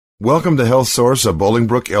Welcome to Health Source of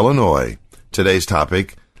Bolingbrook, Illinois. Today's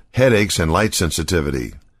topic, headaches and light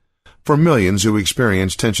sensitivity. For millions who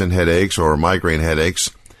experience tension headaches or migraine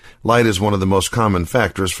headaches, light is one of the most common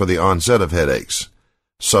factors for the onset of headaches.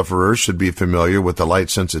 Sufferers should be familiar with the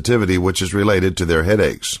light sensitivity which is related to their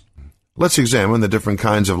headaches. Let's examine the different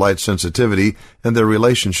kinds of light sensitivity and their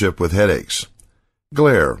relationship with headaches.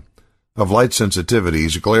 Glare. Of light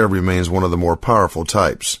sensitivities, glare remains one of the more powerful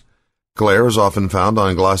types. Glare is often found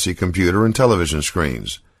on glossy computer and television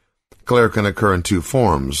screens. Glare can occur in two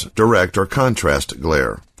forms, direct or contrast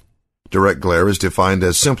glare. Direct glare is defined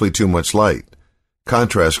as simply too much light.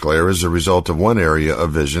 Contrast glare is a result of one area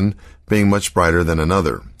of vision being much brighter than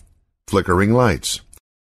another. Flickering lights.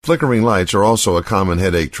 Flickering lights are also a common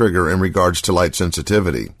headache trigger in regards to light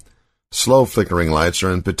sensitivity. Slow flickering lights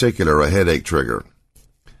are in particular a headache trigger.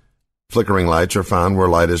 Flickering lights are found where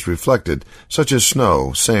light is reflected, such as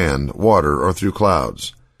snow, sand, water, or through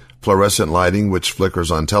clouds. Fluorescent lighting, which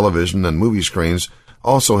flickers on television and movie screens,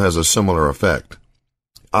 also has a similar effect.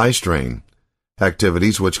 Eye strain.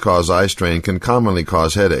 Activities which cause eye strain can commonly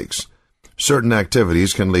cause headaches. Certain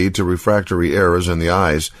activities can lead to refractory errors in the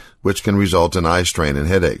eyes, which can result in eye strain and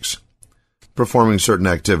headaches. Performing certain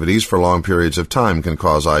activities for long periods of time can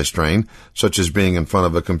cause eye strain, such as being in front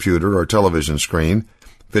of a computer or television screen,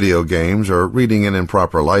 video games, or reading in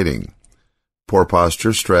improper lighting. Poor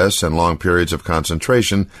posture, stress, and long periods of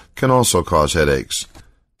concentration can also cause headaches.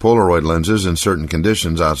 Polaroid lenses in certain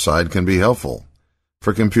conditions outside can be helpful.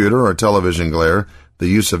 For computer or television glare, the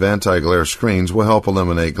use of anti-glare screens will help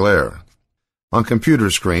eliminate glare. On computer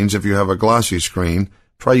screens, if you have a glossy screen,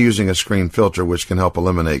 try using a screen filter which can help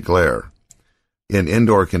eliminate glare. In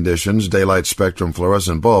indoor conditions, daylight spectrum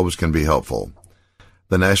fluorescent bulbs can be helpful.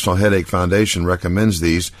 The National Headache Foundation recommends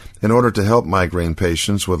these in order to help migraine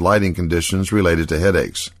patients with lighting conditions related to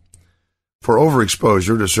headaches. For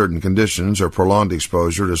overexposure to certain conditions or prolonged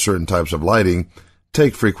exposure to certain types of lighting,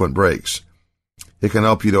 take frequent breaks. It can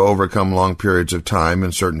help you to overcome long periods of time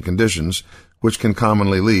in certain conditions, which can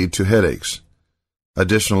commonly lead to headaches.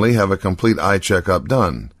 Additionally, have a complete eye checkup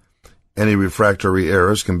done. Any refractory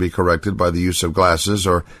errors can be corrected by the use of glasses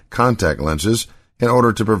or contact lenses in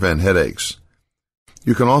order to prevent headaches.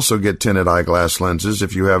 You can also get tinted eyeglass lenses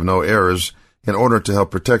if you have no errors in order to help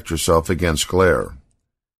protect yourself against glare.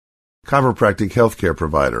 Chiropractic healthcare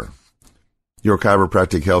provider. Your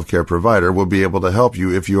chiropractic healthcare provider will be able to help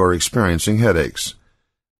you if you are experiencing headaches.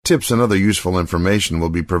 Tips and other useful information will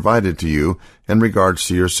be provided to you in regards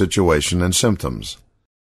to your situation and symptoms.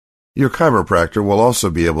 Your chiropractor will also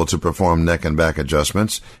be able to perform neck and back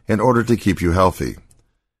adjustments in order to keep you healthy.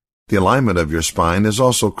 The alignment of your spine is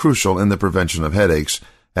also crucial in the prevention of headaches,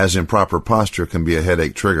 as improper posture can be a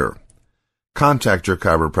headache trigger. Contact your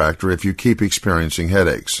chiropractor if you keep experiencing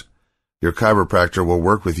headaches. Your chiropractor will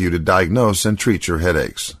work with you to diagnose and treat your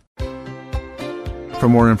headaches. For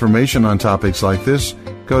more information on topics like this,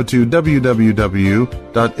 go to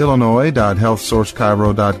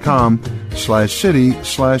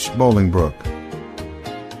www.illinois.healthsourcechiro.com/city/Bolingbrook.